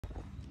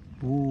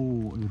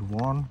Oh,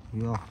 everyone,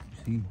 yeah,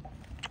 see,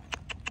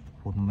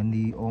 for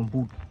many on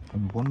boot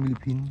and one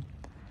millipede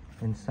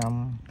and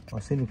some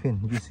centipede.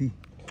 You see,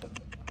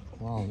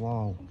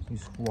 wow,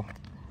 it's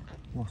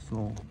wow,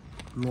 so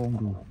long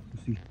though. You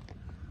see,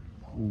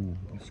 oh,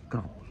 it's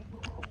crap,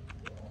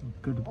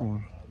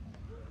 incredible.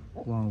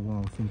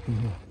 Wow, something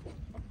here.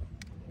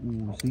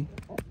 Oh, see,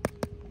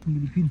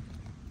 millipede.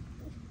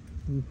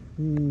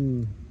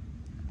 Oh,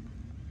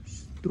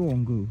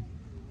 stronger.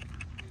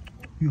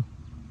 Yeah.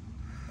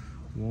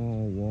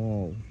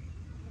 Wow.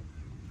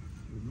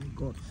 Oh my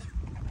God.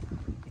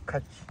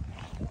 Catch.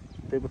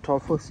 Paper towel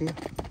first here.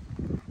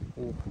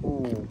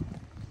 Oh.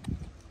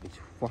 It's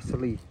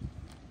fossily.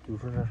 To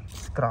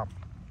scrap.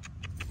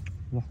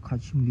 Wow,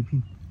 catch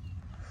millipede.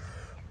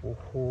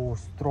 Oh,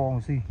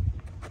 strong, see.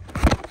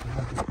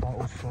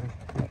 Oh, sorry.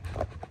 Oh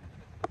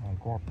my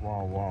God,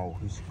 wow.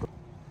 He's good.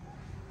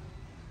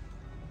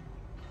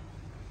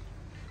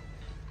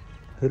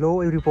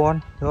 Hello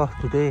everyone.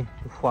 Today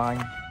we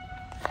find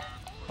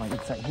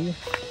inside here.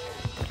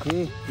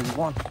 Okay,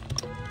 everyone.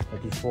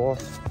 This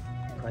was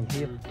find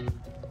here.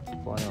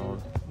 Find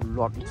a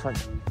lot inside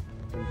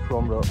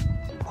from the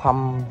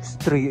palm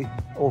tree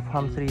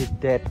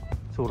dead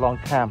so long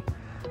time.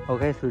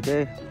 Okay,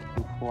 today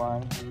we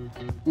find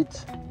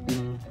it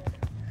in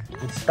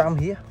stump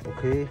here.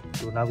 Okay,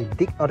 so now we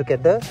dig all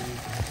together.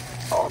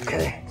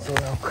 Okay,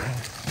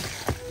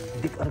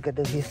 dig all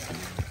together here.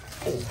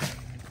 Oh.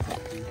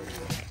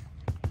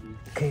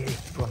 Okay,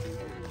 everyone,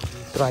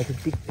 try to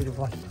dig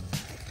everyone.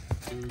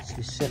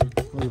 She said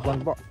everyone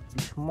box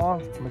is small,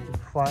 but you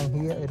find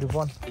here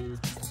everyone.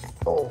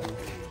 Oh,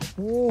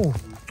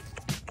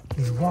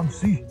 everyone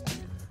see.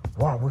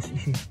 Wow, what's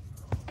here?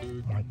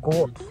 My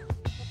God.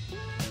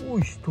 Oh,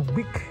 it's too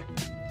big.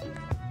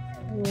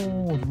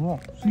 Oh,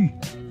 look, see.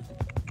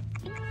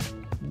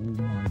 Oh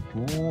my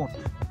God.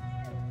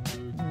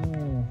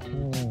 Oh,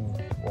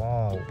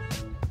 wow.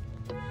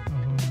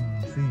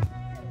 See.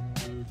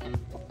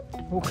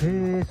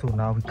 Okay, so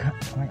now we cut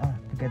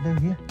together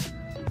here.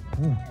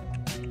 Oh,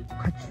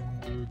 catch.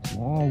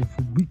 Wow,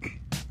 so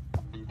big.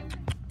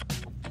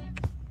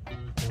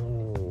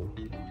 Oh,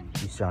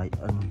 this side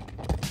and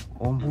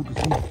on board the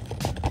sea.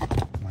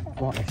 My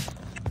God,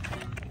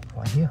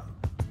 right here.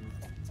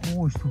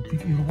 Oh, it's so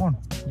big, everyone.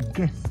 You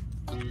guess.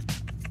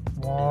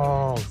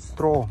 Wow,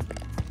 strong.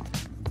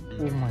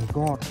 Oh my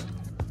God.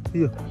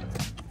 Here.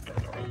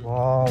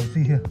 Wow,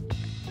 see here.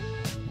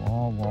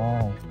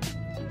 Wow.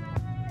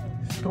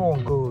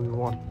 Stronger,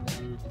 everyone.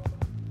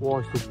 Wow,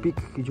 it's so big.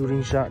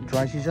 During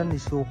dry season,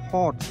 it's so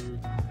hot,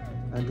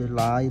 and the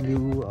live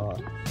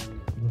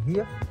in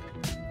here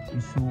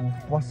is so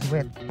was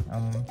wet.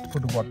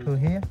 Put the water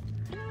here.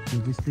 You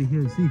will stay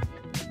here. See.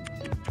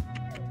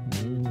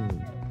 Oh,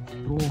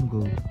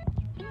 stronger.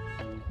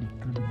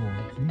 Incredible.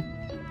 See.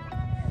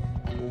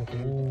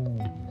 Oh.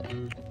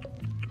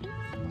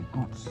 My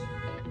God. It's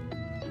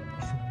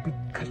a big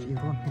catch,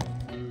 everyone.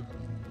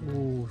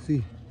 Oh,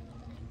 see.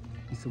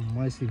 It's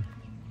amazing.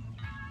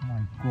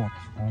 My God,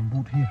 on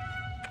board here.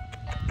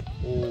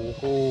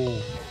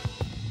 Oh,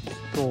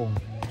 strong.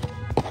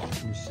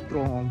 It's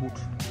strong on board.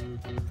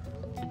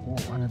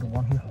 Oh, another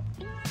one here.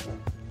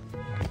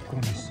 My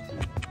goodness.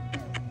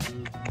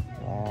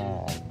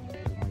 Wow. Oh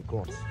my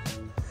God.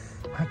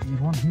 Catch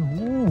one here.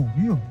 Oh,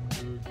 here.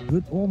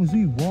 Good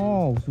obviously.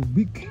 Wow, so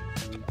big.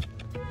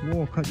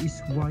 Wow, catch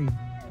is wide.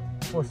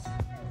 First.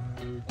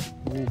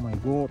 Oh my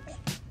God.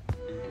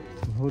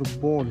 Her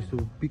ball is so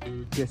big.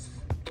 Yes.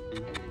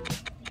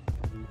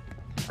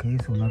 Okay,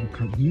 so now we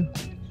cut here.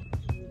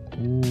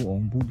 Oh,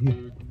 on board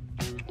here.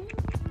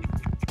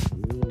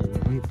 Oh,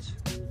 wait.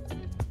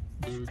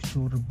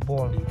 Show the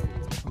ball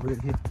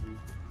right here.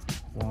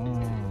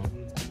 Wow,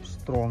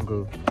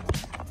 stronger.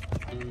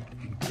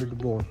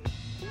 Incredible.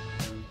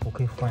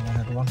 Okay, find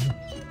another one here.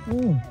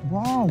 Oh,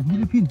 wow,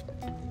 millipede.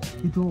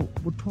 It's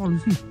what tall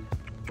is it?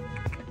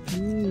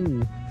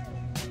 Oh,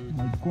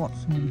 my God,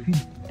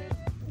 millipede.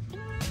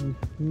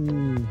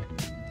 Oh,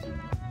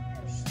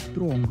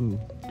 stronger.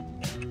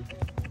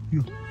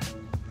 Here.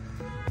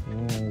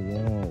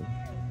 Wow.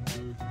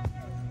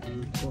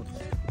 God.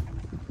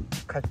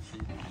 Catch.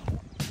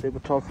 Paper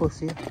towel first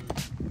here.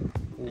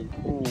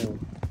 Oh.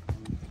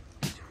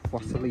 It's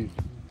fossily.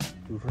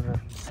 To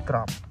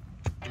scrap.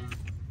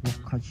 Oh,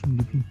 catch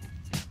millipede.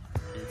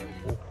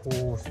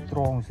 Oh,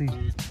 strong, see.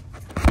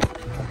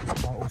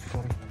 Oh,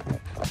 sorry.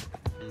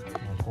 Oh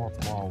my God,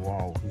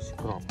 wow. He's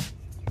scrap.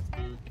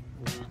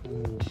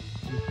 Oh,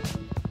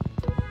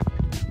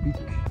 big.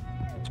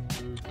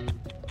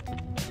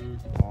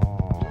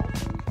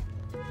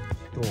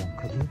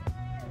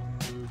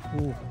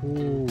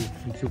 Oh,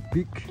 it's so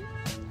big.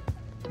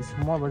 It's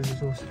small, but it's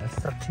so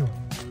attractive.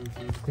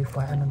 Okay,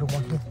 find another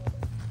one here.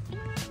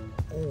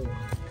 Oh,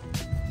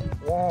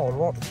 wow,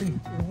 lot. See,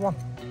 one.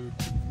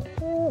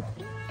 Oh,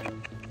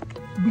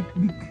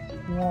 big.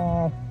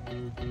 Wow,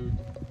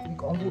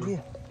 big on board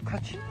here.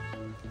 Catch.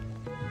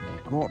 Oh my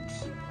God.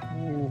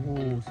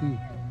 Oh, see.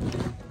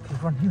 Okay,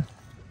 one here.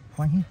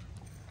 Find here.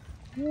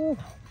 Oh,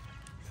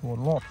 so a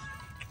lot.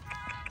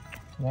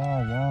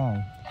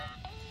 Wow.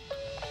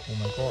 Oh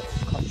my god,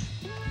 catch.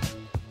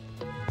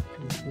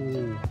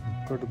 Oh,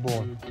 incredible.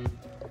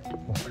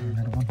 Okay,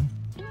 another one here.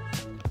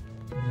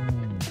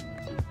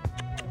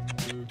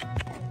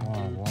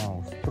 Wow,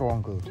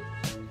 stronger.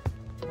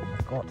 Oh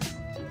my god.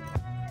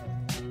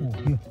 Oh,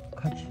 here,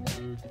 catch.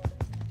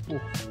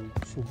 Oh,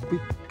 so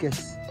big guess.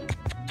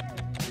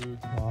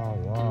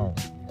 Wow.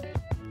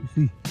 You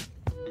see?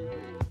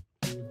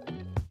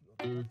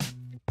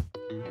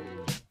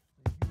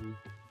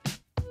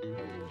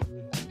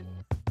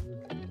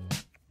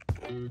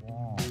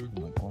 Wow,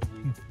 oh my god,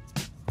 here.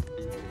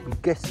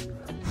 Big guess.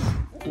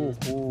 Oh,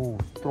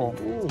 strong.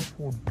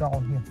 Oh,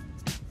 down here.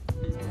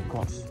 Oh my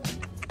gosh.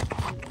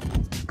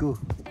 Good.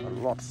 A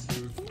lot.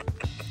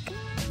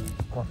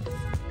 God.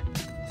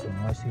 So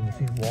nice here.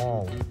 See?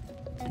 Wow.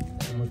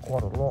 Oh my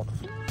god, a lot.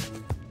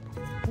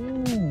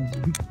 Oh,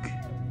 big.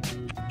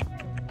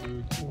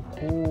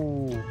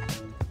 Oh.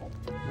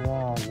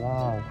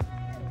 Wow.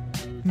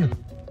 Here.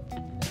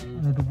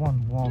 Another one.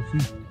 Wow,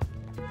 see?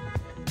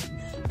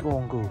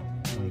 Stronger.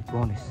 Oh my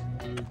goodness.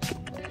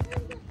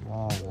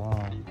 Wow.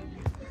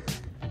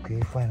 Okay,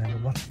 find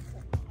another one.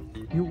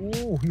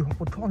 You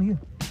have a ton here.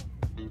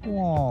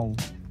 Wow.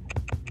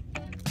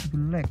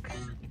 Relax.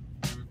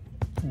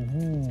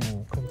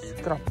 Can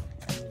scrap.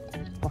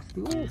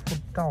 Pasti.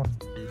 Put down.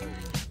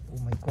 Oh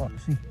my god,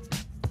 see.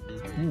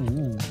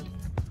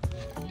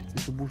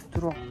 It's a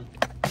bullfrog. Oh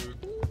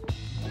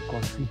my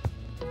god, see.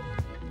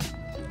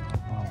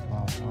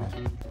 Wow.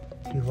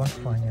 Here one,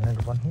 find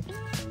another one here.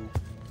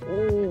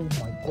 Oh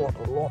my god,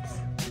 a lot.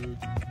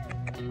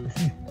 You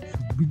see, so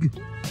big.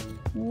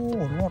 Oh, a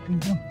lot in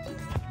one.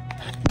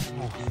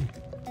 Oh, see.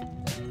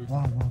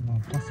 Wow,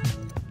 fast.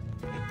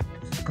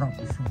 Scrap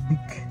is so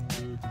big.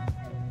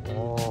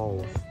 Wow,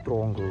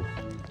 stronger.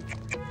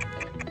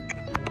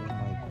 Oh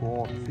my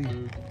god, see.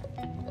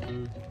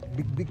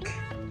 Big.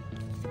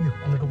 Here,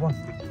 another one.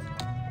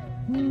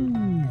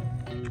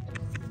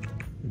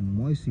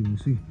 Amazing,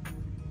 see.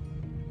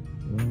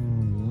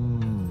 Wow.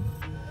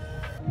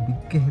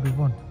 Big headed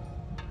one.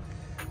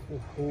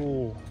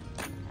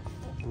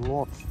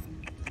 Lots.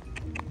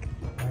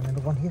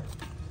 Another one here.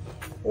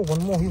 Oh,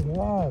 one more here.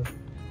 Wow.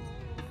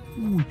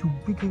 Too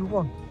big headed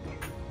one.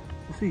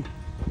 You see?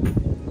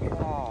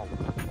 Wow.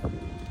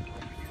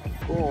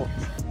 God.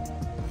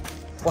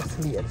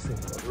 Vastly and see.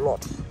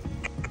 Lots.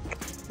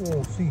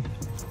 Oh, see.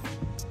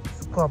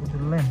 Scrap the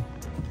land.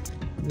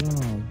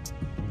 Wow.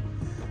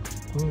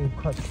 Oh,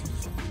 cut.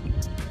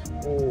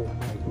 Oh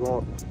my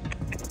god.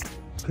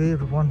 Okay,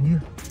 the one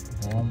here.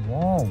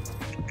 Wow.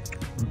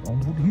 On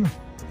wood here.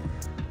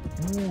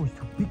 Oh, it's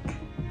so big.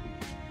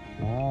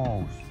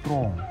 Wow,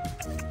 strong.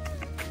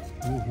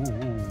 Oh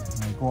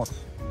my god.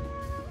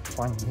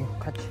 Fine here,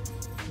 catch.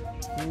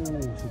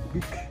 Oh, so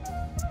big.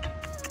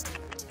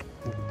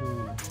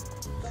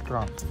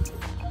 Scrap.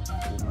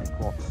 Oh my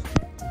god.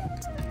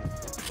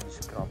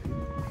 Scrap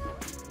here.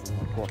 Oh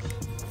my god.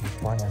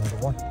 Find another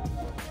one.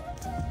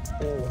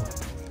 Oh,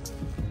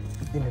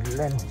 in the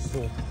land so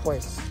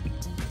fast.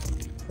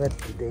 Fat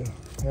today.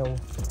 Hell.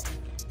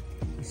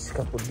 This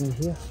couple D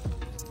here.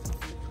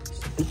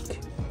 It's big.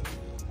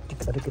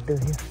 Ada gede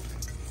here.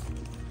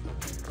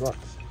 God.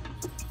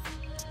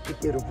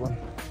 Big one.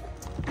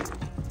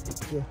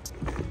 Here.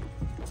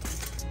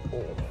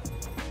 Oh.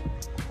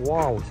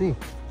 Wow, see.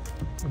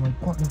 Oh my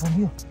god, this one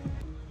here.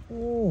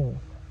 Oh.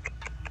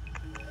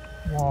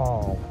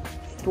 Wow.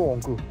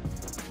 Stronger.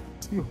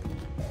 Here.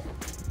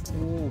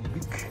 Oh,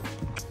 big.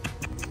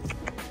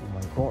 Oh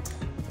my god.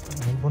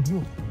 Another one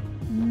here.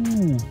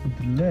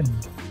 The land.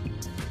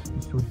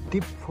 It's so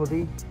deep for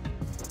the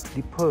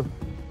deeper.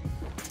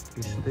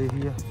 You stay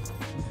here.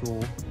 So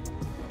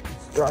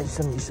it's dry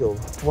sun is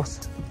what's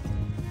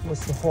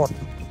so hot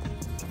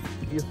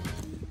here.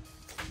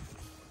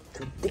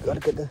 To dig out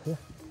together here.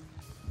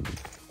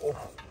 Oh.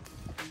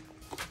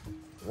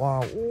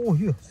 Wow. Oh,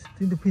 here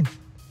still the pin.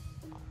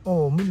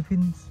 Oh,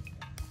 millipedes.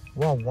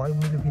 Wow, why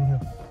millipede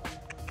here?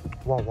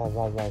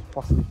 Wow.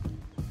 Fast.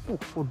 Oh,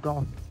 fall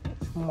down.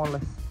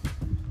 Smallest.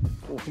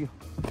 Oh, here.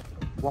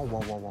 Wow,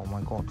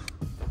 my god.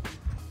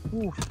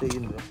 Oh, stay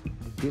in there.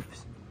 The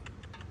dips.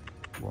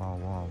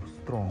 Wow,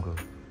 stronger.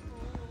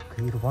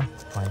 Okay, the one.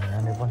 Find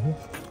another one here.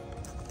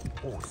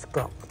 Oh,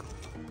 scrap.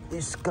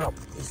 This scrap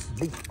is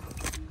big.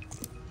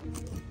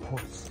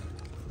 Horse.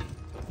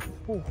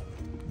 Oh,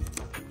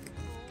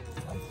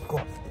 my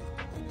god.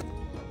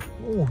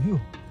 Oh,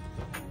 here.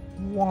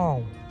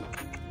 Wow.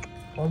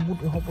 I would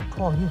have a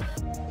car here.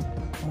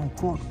 Oh my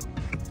god.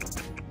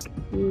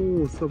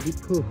 Oh, so big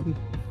here.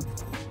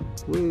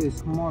 Way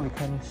small,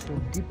 can so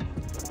deep.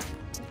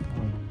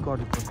 Oh my god,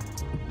 it was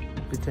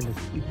pretend to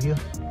sleep here.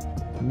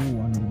 Oh,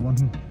 another one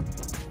here.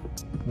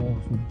 Wow,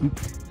 so big.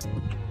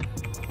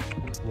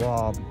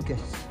 Wow, big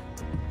guess.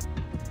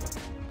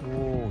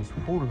 Oh, it's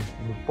full in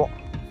the box.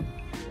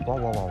 Wow.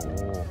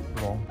 Oh,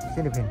 long.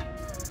 See the pin.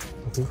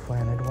 Okay,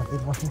 find another one.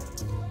 This one here.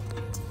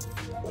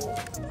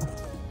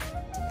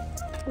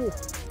 Oh,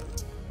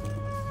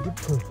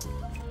 deeper.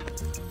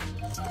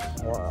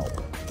 Wow.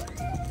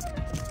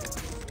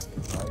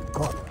 My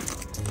god.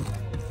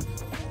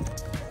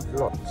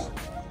 Lots.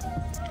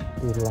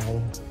 They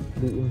lie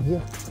in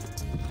here.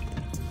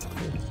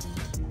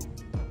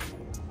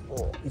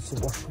 Oh, it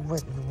was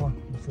wet, everyone.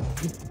 It's a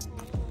big.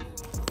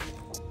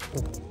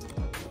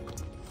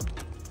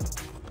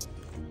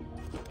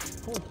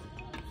 Oh.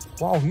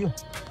 Wow, here.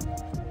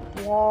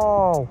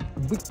 Wow,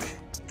 big.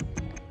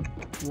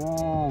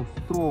 Wow,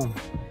 strong.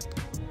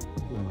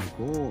 Oh my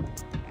god.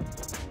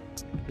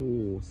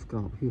 Oh,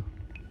 scalp here.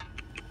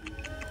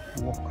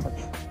 Wow,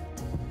 catch.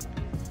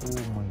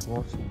 Oh my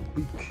god, so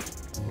big.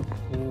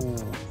 Oh,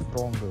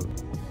 stronger.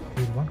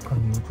 They want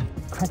continue to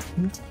catch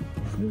here.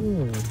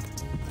 Oh,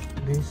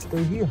 they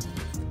stay here.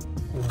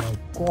 Oh my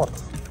god.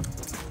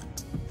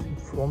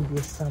 From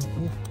the sun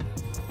here.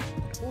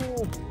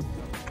 Oh,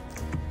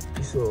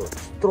 it's so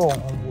strong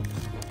on wood.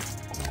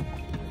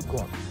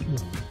 God,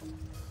 here.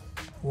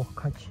 Oh,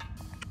 catch.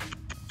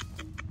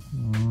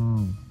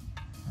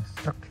 I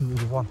stuck to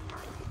the one.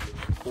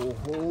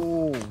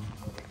 Oh,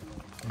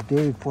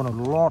 they found a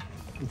lot.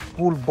 It's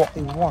full box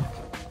in one.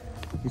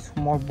 The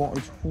small box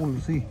is full,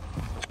 see.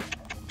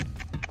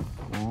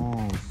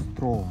 Oh,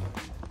 strong.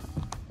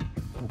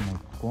 Oh my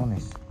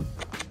goodness.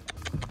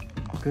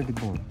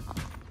 Incredible.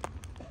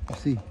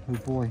 See,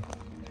 good boy.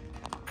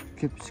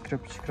 Keep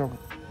scrap.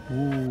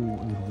 Oh,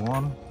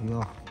 one.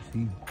 Yeah,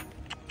 see.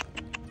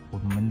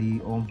 One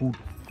many on wood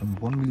and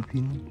one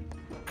millipede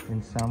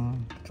and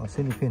some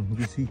centipede.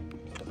 You see.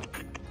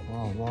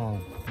 Wow.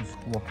 This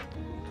one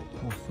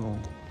also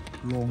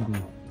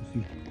longer.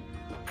 You see.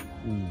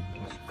 Oh,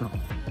 scrap.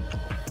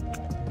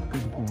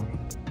 Good boy.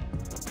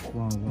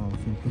 Wow,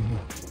 something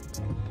here.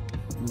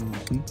 Oh,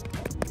 see.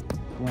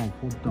 Wow,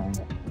 fall down.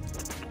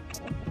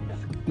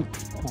 Big.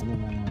 Wow.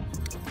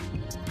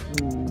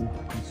 Oh,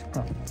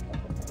 scrap.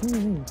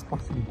 Oh,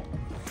 fastly.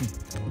 See.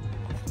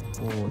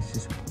 Oh, it's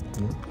just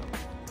here.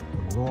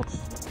 Lots.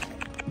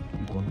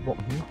 You can walk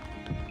here.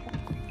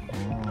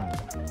 Wow.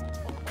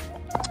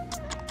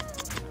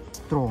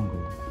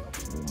 Stronger.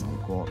 Oh my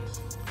god.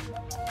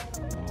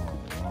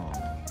 Wow.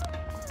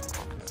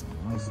 It's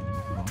amazing.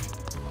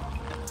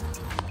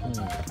 Oh.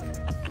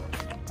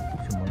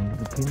 So many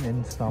Millipedes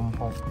and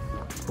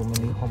so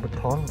many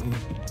Humberton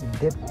in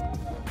depth.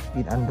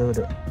 In under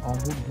the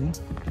wood.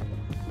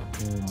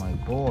 See? Oh my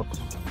god.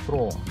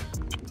 Strong.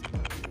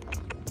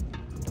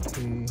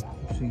 Okay,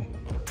 see.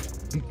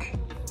 Big.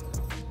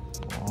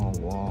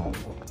 Wow.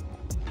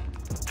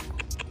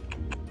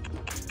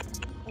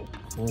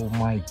 Oh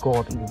my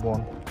god, it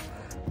was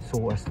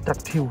so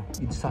attractive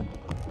inside.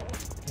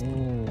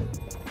 Oh.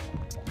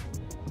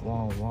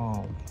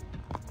 Wow.